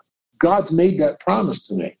that to me. God's made that promise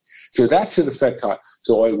to me. So that should affect how.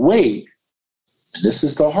 So I wait, and this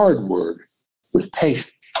is the hard word, with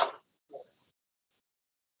patience.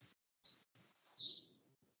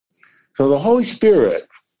 So the Holy Spirit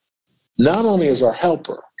not only is our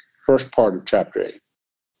helper, first part of chapter 8,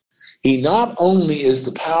 he not only is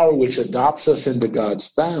the power which adopts us into God's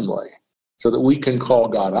family so that we can call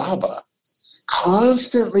God Abba,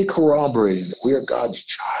 constantly corroborating that we are God's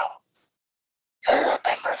child. You're a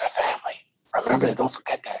member of the family. Remember that. Don't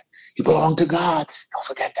forget that. You belong to God. Don't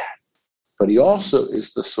forget that. But he also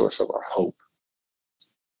is the source of our hope.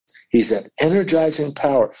 He's that energizing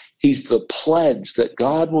power. He's the pledge that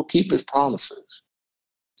God will keep his promises.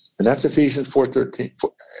 And that's Ephesians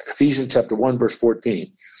chapter 1, verse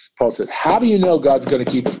 14. Paul says, how do you know God's going to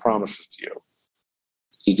keep his promises to you?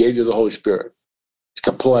 He gave you the Holy Spirit. It's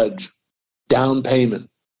a pledge, down payment.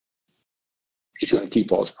 He's going to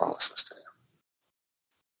keep all his promises to you.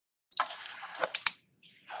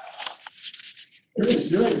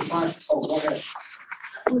 Go ahead.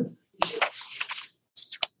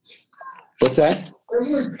 What's that?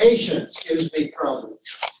 The word patience gives me trouble.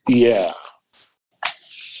 Yeah.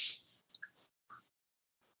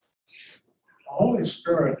 The Holy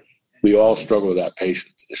Spirit. We all struggle with that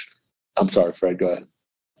patience issue. I'm sorry, Fred, go ahead.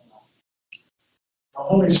 The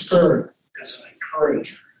Holy Spirit is an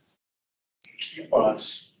encourager to keep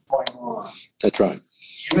us going on. That's right.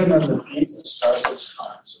 Even in the deepest, darkest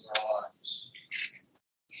times of our lives.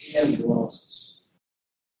 He indwells us.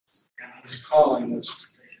 And he's calling us to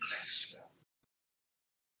take the next step.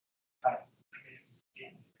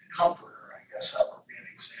 The comforter, I guess that would be an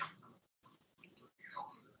example.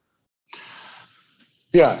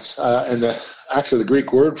 Yes, and actually the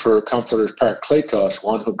Greek word for comforter is parakletos,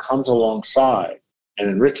 one who comes alongside and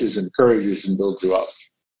enriches, encourages, and builds you up.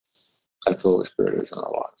 That's the Holy Spirit is in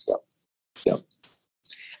our lives. Yep.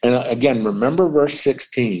 And again, remember verse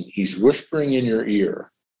 16. He's whispering in your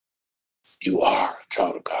ear, you are a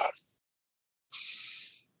child of God.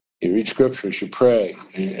 You read scriptures, you pray.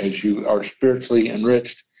 And as you are spiritually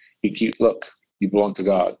enriched, look, you belong to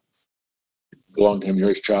God. You belong to him. You're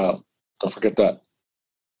his child. Don't forget that.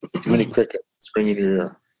 Too many crickets ringing in your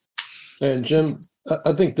ear. And Jim,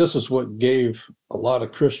 I think this is what gave a lot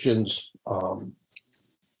of Christians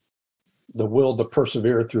the will to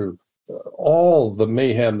persevere through all the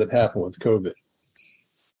mayhem that happened with COVID.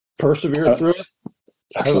 Persevere through it.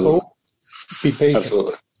 Absolutely. Have hope. Be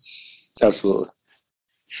patient. Absolutely.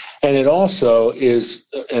 And it also is,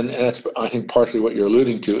 and that's I think partially what you're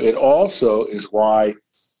alluding to, it also is why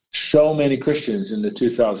so many Christians in the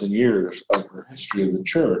 2,000 years of the history of the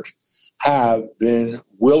church have been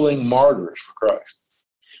willing martyrs for Christ.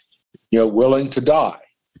 Willing to die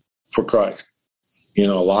for Christ. A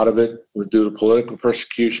lot of it was due to political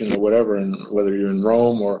persecution or whatever, and whether you're in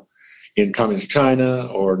Rome or in communist China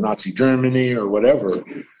or Nazi Germany or whatever,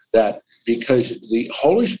 that because the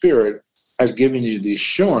Holy Spirit has given you the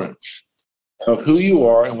assurance of who you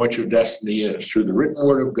are and what your destiny is through the written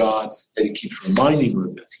word of God that he keeps reminding you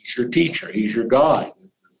of this. He's your teacher. He's your guide. The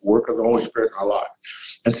work of the Holy Spirit in our life.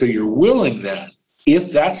 And so you're willing then,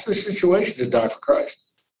 if that's the situation, to die for Christ.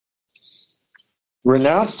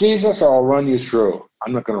 Renounce Jesus or I'll run you through.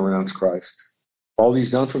 I'm not going to renounce Christ. All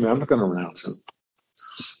he's done for me, I'm not going to renounce him.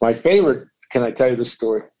 My favorite, can I tell you this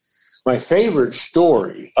story? My favorite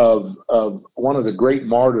story of one of the great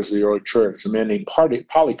martyrs of the early church, a man named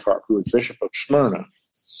Polycarp, who was Bishop of Smyrna,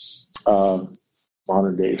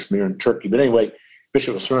 modern day Smyrna in Turkey. But anyway,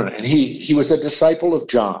 Bishop of Smyrna. And he was a disciple of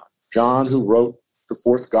John. John, who wrote the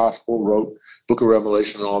fourth gospel, wrote Book of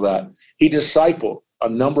Revelation and all that. He discipled a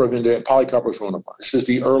number of individuals. Polycarp was one of them. This is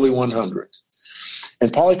the early 100s.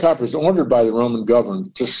 And Polycarp was ordered by the Roman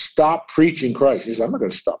government to stop preaching Christ. He said, I'm not going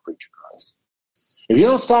to stop preaching Christ. If you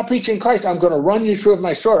don't stop preaching Christ, I'm going to run you through with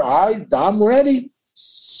my sword. I'm ready. And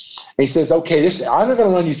he says, okay, I'm not going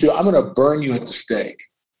to run you through. I'm going to burn you at the stake.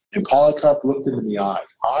 And Polycarp looked him in the eyes.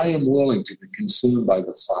 I am willing to be consumed by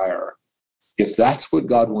the fire if that's what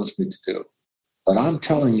God wants me to do. But I'm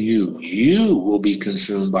telling you, you will be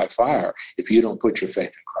consumed by fire if you don't put your faith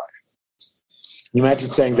in Christ. Can you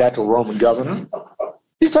imagine saying that to a Roman governor?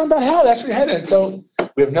 He's talking about hell. That's what he had. And so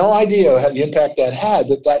we have no idea how the impact that had,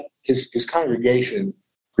 but that his congregation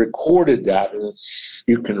recorded that. And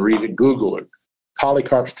you can read it, Google it.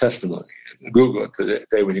 Polycarp's testimony. Google it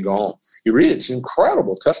today when you go home. You read it. It's an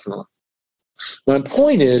incredible testimony. My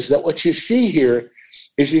point is that what you see here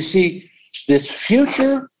is you see this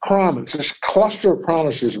future promise, this cluster of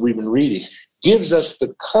promises we've been reading, gives us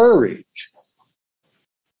the courage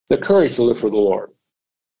to live for the Lord.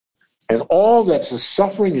 And all that's the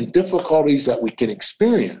suffering and difficulties that we can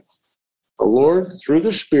experience, the Lord, through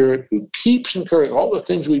the Spirit, who keeps encouraging all the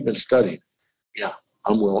things we've been studying. Yeah,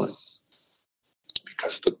 I'm willing.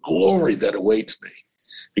 Because of the glory that awaits me,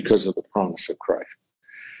 because of the promise of Christ.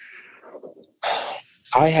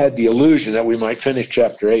 I had the illusion that we might finish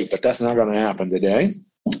chapter 8, but that's not going to happen today.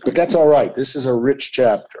 But that's all right. This is a rich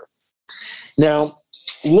chapter. Now,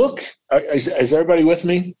 look, is everybody with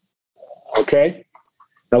me? Okay.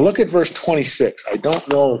 Now look at verse 26. I don't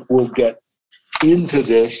know if we'll get into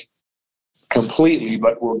this completely,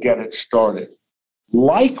 but we'll get it started.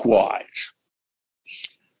 Likewise,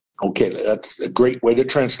 okay, that's a great way to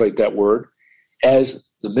translate that word, as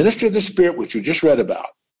the minister of the Spirit, which we just read about,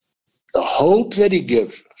 the hope that he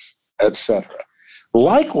gives us, etc.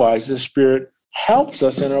 Likewise, the Spirit helps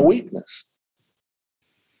us in our weakness.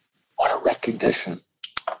 What a recognition.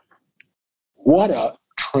 What a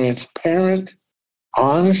transparent,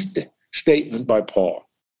 honest statement by Paul.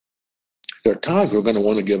 There are times we're going to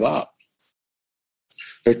want to give up.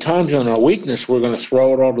 There are times in our weakness we're going to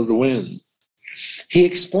throw it all to the wind. He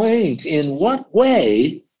explains in what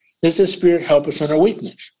way does the Spirit help us in our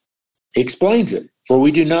weakness. He explains it. For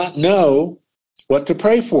we do not know what to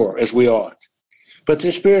pray for as we ought. But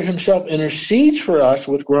the Spirit himself intercedes for us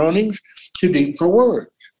with groanings too deep for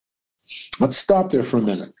words. Let's stop there for a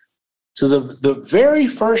minute. So the very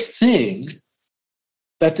first thing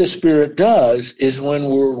that the Spirit does is when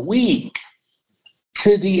we're weak,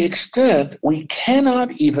 to the extent we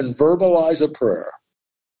cannot even verbalize a prayer.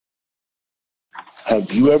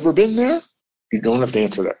 Have you ever been there? You don't have to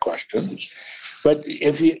answer that question. But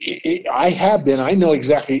I have been. I know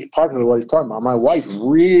exactly part of what he's talking about. My wife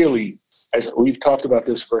really, as we've talked about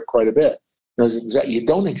this for quite a bit, knows exactly.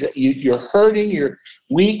 You're hurting. You're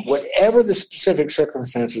weak. Whatever the specific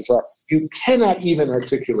circumstances are, you cannot even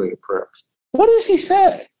articulate a prayer. What does he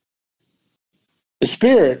say? The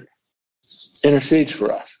Spirit intercedes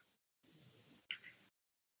for us.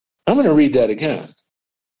 I'm going to read that again.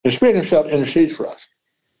 The Spirit himself intercedes for us.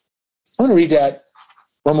 I'm going to read that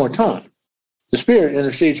one more time. The Spirit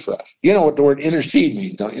intercedes for us. You know what the word intercede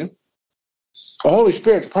means, don't you? The Holy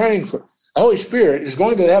Spirit's praying for. The Holy Spirit is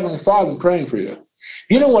going to the Heavenly Father and praying for you.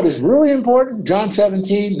 You know what is really important? John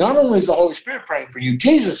 17, not only is the Holy Spirit praying for you,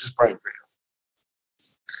 Jesus is praying for you.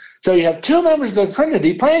 So you have two members of the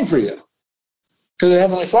Trinity praying for you to the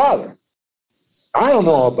Heavenly Father. I don't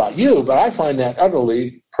know about you, but I find that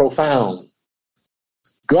utterly profound.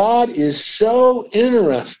 God is so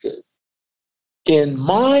interested in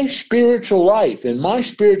my spiritual life, in my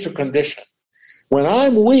spiritual condition. When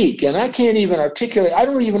I'm weak and I can't even articulate, I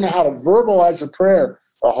don't even know how to verbalize a prayer,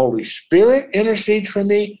 the Holy Spirit intercedes for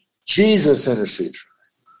me, Jesus intercedes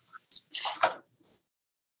for me.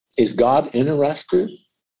 Is God interested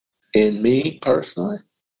in me personally?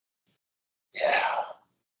 Yeah.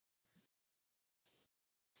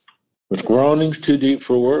 With groanings too deep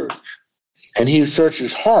for words. And he who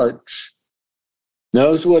searches hearts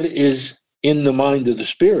knows what is in the mind of the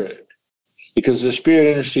Spirit, because the Spirit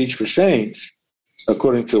intercedes for saints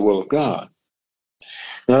according to the will of God.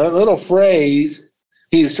 Now that little phrase,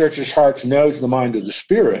 he who searches hearts knows the mind of the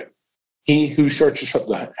Spirit. He who searches,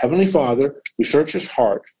 the Heavenly Father who searches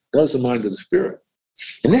hearts knows the mind of the Spirit.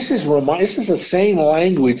 And this is the same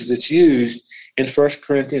language that's used in 1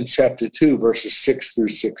 Corinthians chapter 2, verses 6 through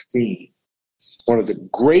 16. One of the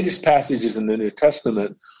greatest passages in the New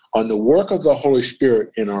Testament on the work of the Holy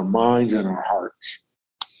Spirit in our minds and our hearts.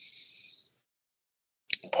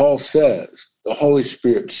 Paul says the Holy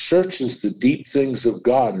Spirit searches the deep things of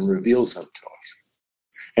God and reveals them to us.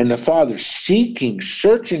 And the Father,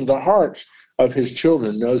 searching the hearts of his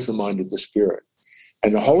children, knows the mind of the Spirit.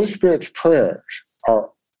 And the Holy Spirit's prayers are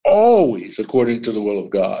always according to the will of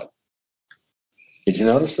God. Did you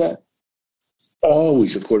notice that?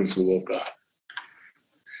 Always according to the will of God.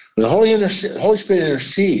 When the Holy Spirit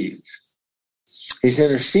intercedes, he's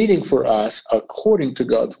interceding for us according to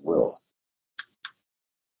God's will.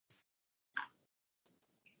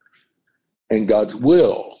 And God's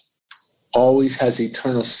will always has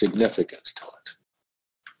eternal significance to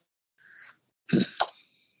it.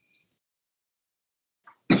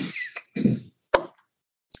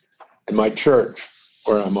 In my church,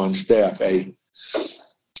 where I'm on staff, a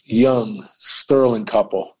young, sterling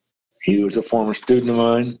couple. He was a former student of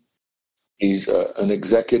mine. He's an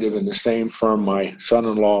executive in the same firm my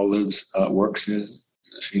son-in-law works in,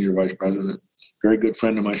 a senior vice president. Very good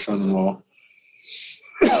friend of my son-in-law.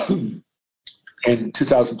 In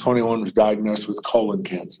 2021 was diagnosed with colon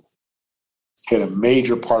cancer. He had a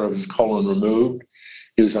major part of his colon removed.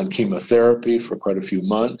 He was on chemotherapy for quite a few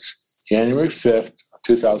months. January 5th,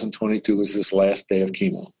 2022 was his last day of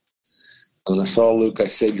chemo. When I saw Luke, I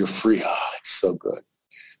said, "You're free." Oh, it's so good.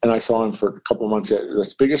 And I saw him for a couple of months.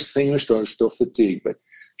 The biggest thing he was still fatigue, but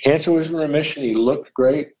cancer was in remission. He looked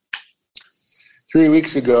great. 3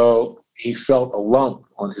 weeks ago, he felt a lump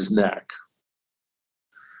on his neck.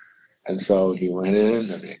 And so he went in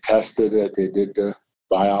and they tested it. They did the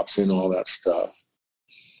biopsy and all that stuff.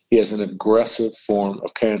 He has an aggressive form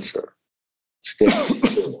of cancer. Stage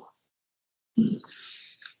 2.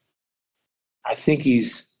 I think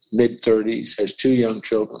he's mid-30s, has 2 young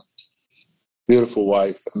children. Beautiful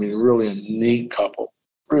wife. I mean, really a neat couple.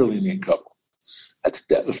 Really neat couple. That's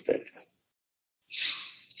devastating.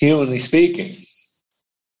 Humanly speaking,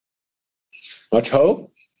 much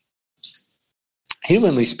hope?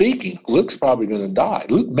 Humanly speaking, Luke's probably going to die.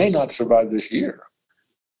 Luke may not survive this year.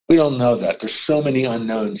 We don't know that. There's so many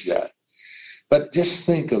unknowns yet. But just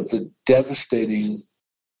think of the devastating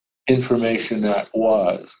information that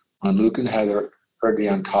was when Luke and Heather heard the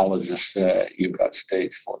oncologist say, "You've got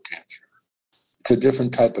stage 4 cancer." It's a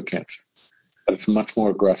different type of cancer, but it's much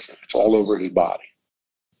more aggressive. It's all over his body.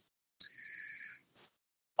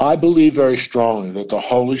 I believe very strongly that the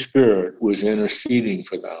Holy Spirit was interceding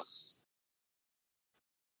for them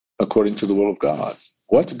according to the will of God.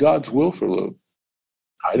 What's God's will for Luke?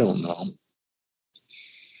 I don't know.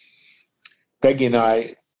 Peggy and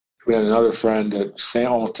I, we had another friend at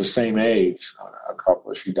almost the same age, a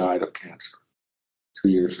couple. She died of cancer 2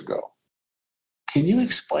 years ago. Can you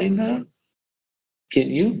explain that? Can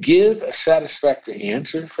you give a satisfactory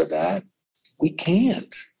answer for that? We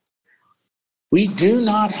can't. We do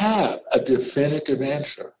not have a definitive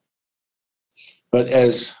answer. But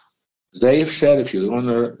as they've said, if you go on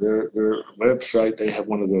their website, they have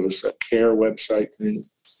one of those care website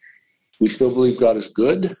things. We still believe God is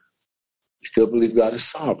good. We still believe God is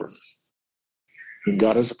sovereign. And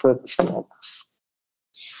God has a purpose for all this.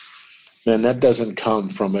 And that doesn't come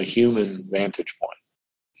from a human vantage point.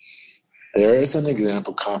 There is an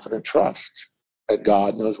example, confident trust, that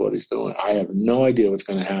God knows what he's doing. I have no idea what's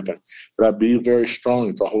going to happen, but I believe very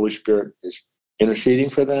strongly that the Holy Spirit is interceding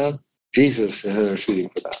for them Jesus is interceding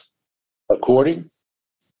for them, according to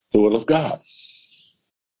the will of God.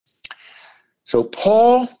 So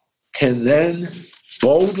Paul can then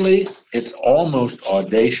boldly, it's almost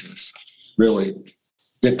audacious, really,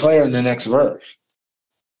 declare in the next verse.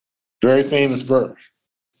 Very famous verse.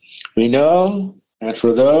 We know that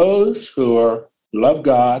for those who love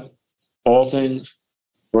God, all things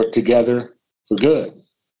work together for good.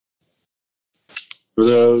 For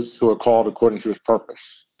those who are called according to his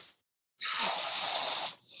purpose.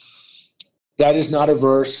 That is not a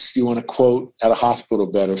verse you want to quote at a hospital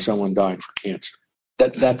bed of someone dying for cancer.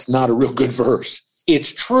 That's not a real good verse.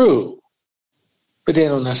 It's true, but they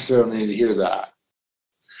don't necessarily need to hear that.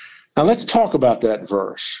 Now let's talk about that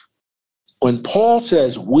verse. When Paul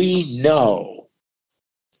says, we know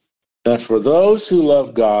that for those who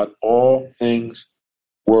love God, all things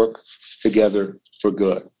work together for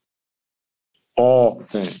good. All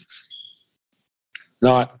things.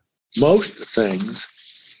 Not most things,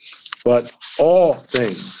 but all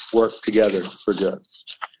things work together for good.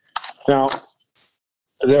 Now,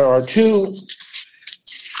 there are two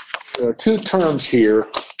terms here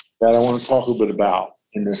that I want to talk a little bit about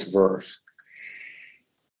in this verse.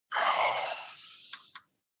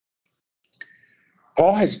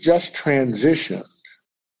 Paul has just transitioned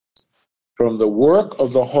from the work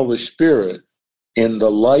of the Holy Spirit in the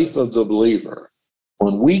life of the believer.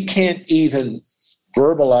 When we can't even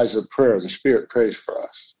verbalize a prayer, the Spirit prays for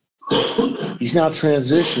us. He's now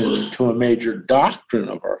transitioned to a major doctrine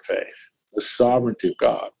of our faith, the sovereignty of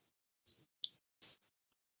God.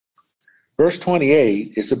 Verse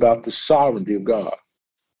 28 is about the sovereignty of God.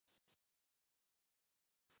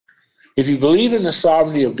 If you believe in the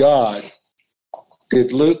sovereignty of God,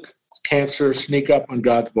 did Luke's cancer sneak up on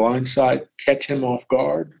God's blind side, catch him off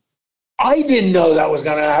guard? I didn't know that was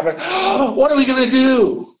going to happen. What are we going to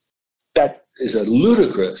do? That is a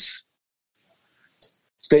ludicrous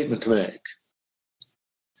statement to make.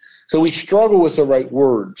 So we struggle with the right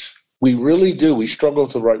words. We really do. We struggle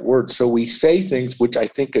with the right words. So we say things which I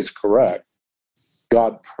think is correct.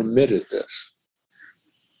 God permitted this.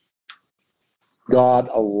 God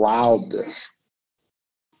allowed this.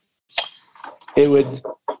 It would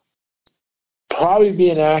probably be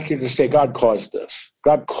inaccurate to say God caused this.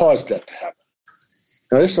 God caused that to happen.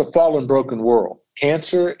 Now, this is a fallen, broken world.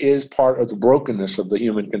 Cancer is part of the brokenness of the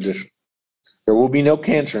human condition. There will be no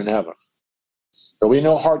cancer in heaven. There will be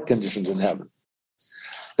no heart conditions in heaven.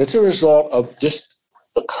 It's a result of just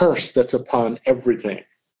the curse that's upon everything.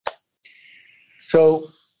 So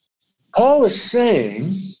Paul is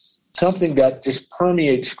saying something that just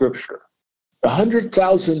permeates Scripture. The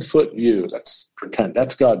 100,000-foot view, let's pretend,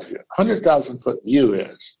 that's God's view. 100,000-foot view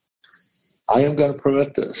is, I am going to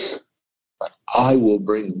permit this, but I will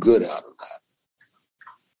bring good out of that.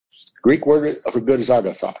 Greek word for good is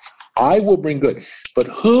agathos. I will bring good. But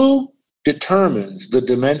who determines the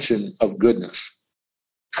dimension of goodness?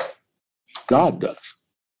 God does.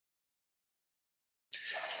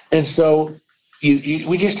 And so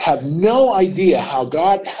we just have no idea how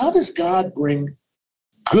does God bring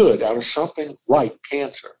good out of something like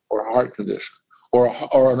cancer or a heart condition or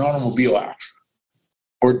an automobile accident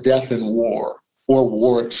or death in war or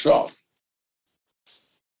war itself.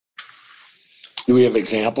 Do we have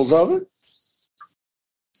examples of it?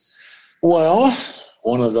 Well,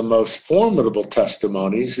 one of the most formidable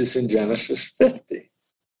testimonies is in Genesis 50,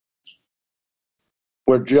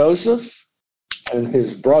 where Joseph and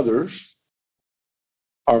his brothers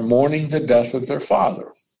are mourning the death of their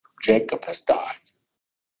father. Jacob has died.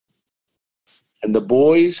 And the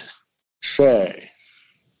boys say,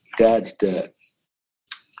 Dad's dead.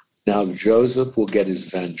 Now Joseph will get his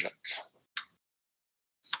vengeance.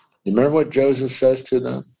 You remember what Joseph says to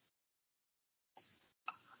them?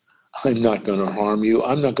 I'm not going to harm you.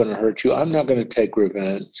 I'm not going to hurt you. I'm not going to take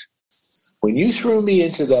revenge. When you threw me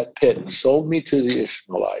into that pit and sold me to the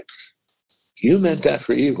Ishmaelites, you meant that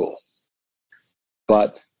for evil.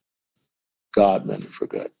 But God meant it for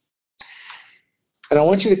good. And I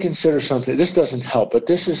want you to consider something. This doesn't help, but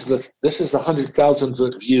this is the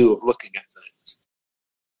 100,000-foot view of looking at things.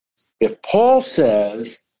 If Paul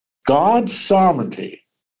says God's sovereignty,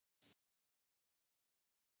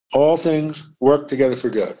 all things work together for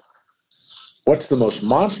good, what's the most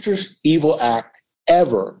monstrous evil act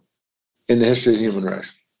ever in the history of the human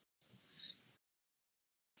race?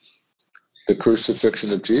 The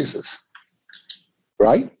crucifixion of Jesus.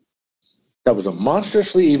 Right? That was a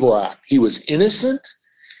monstrously evil act. He was innocent.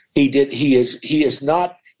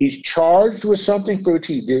 He's charged with something for which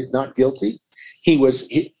he did not guilty.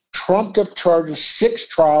 He trumped up charges, 6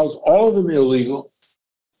 trials, all of them illegal.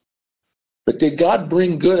 But did God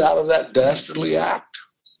bring good out of that dastardly act?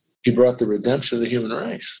 He brought the redemption of the human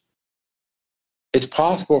race. It's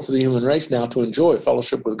possible for the human race now to enjoy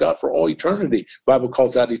fellowship with God for all eternity. The Bible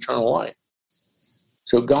calls that eternal life.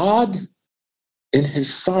 So God, in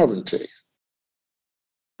his sovereignty,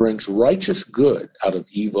 brings righteous good out of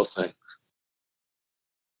evil things.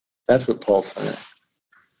 That's what Paul's saying.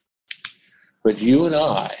 But you and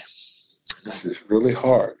I, this is really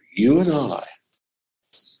hard, you and I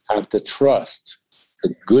have to trust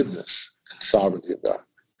the goodness and sovereignty of God.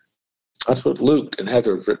 That's what Luke and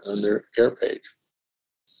Heather have written on their care page.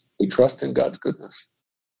 We trust in God's goodness.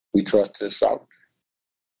 We trust in his sovereignty.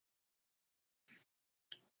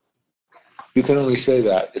 You can only say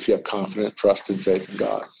that if you have confident trust and faith in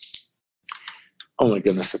God. Oh my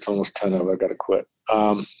goodness, it's almost 10 of. I got to quit.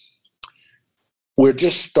 We're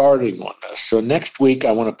just starting on this. So next week,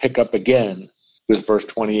 I want to pick up again with verse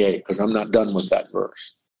 28 because I'm not done with that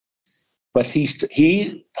verse. But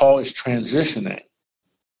Paul is transitioning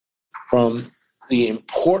from the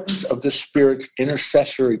importance of the Spirit's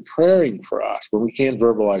intercessory praying for us when we can't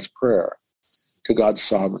verbalize prayer to God's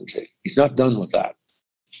sovereignty. He's not done with that.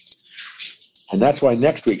 And that's why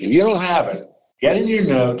next week, if you don't have it, get in your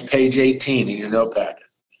notes, page 18 in your note packet.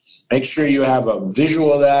 Make sure you have a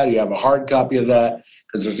visual of that, you have a hard copy of that,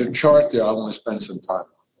 because there's a chart there I want to spend some time on.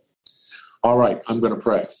 All right, I'm going to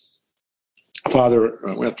pray. Father,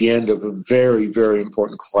 we're at the end of a very, very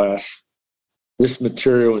important class. This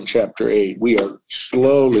material in chapter 8, we are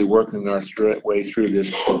slowly working our way through this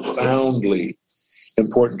profoundly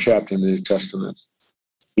important chapter in the New Testament.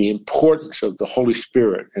 The importance of the Holy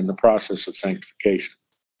Spirit in the process of sanctification.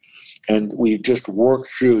 And we've just worked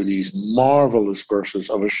through these marvelous verses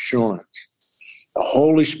of assurance. The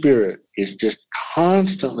Holy Spirit is just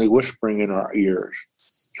constantly whispering in our ears,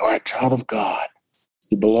 you are a child of God.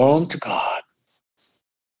 You belong to God.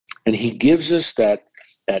 And he gives us that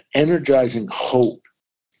energizing hope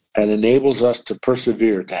that enables us to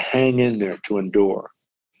persevere, to hang in there, to endure.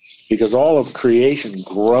 Because all of creation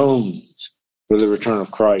groans for the return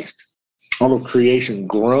of Christ. All of creation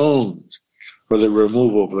groans for the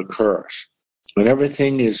removal of the curse. When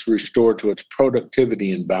everything is restored to its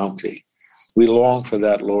productivity and bounty. We long for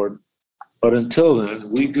that, Lord. But until then,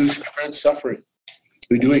 we do experience suffering.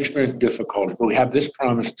 We do experience difficulty. But we have this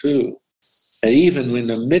promise too. And even in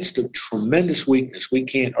the midst of tremendous weakness, we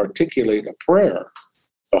can't articulate a prayer.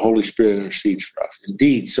 The Holy Spirit intercedes for us.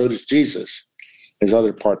 Indeed, so does Jesus, as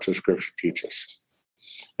other parts of Scripture teach us.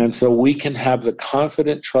 And so we can have the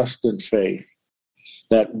confident trust and faith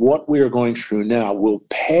that what we are going through now will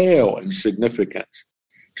pale in significance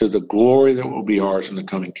to the glory that will be ours in the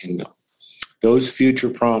coming kingdom. Those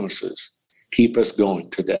future promises keep us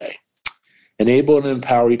going today. Enable and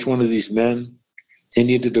empower each one of these men.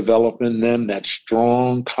 Continue to develop in them that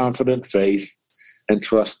strong, confident faith and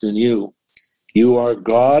trust in you. You are a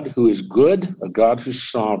God who is good, a God who's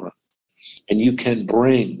sovereign, and you can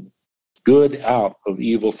bring good out of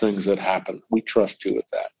evil things that happen. We trust you with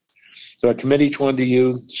that. So I commit each one to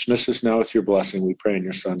you. Dismiss us now with your blessing. We pray in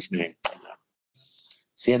your Son's name. Amen.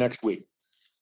 See you next week.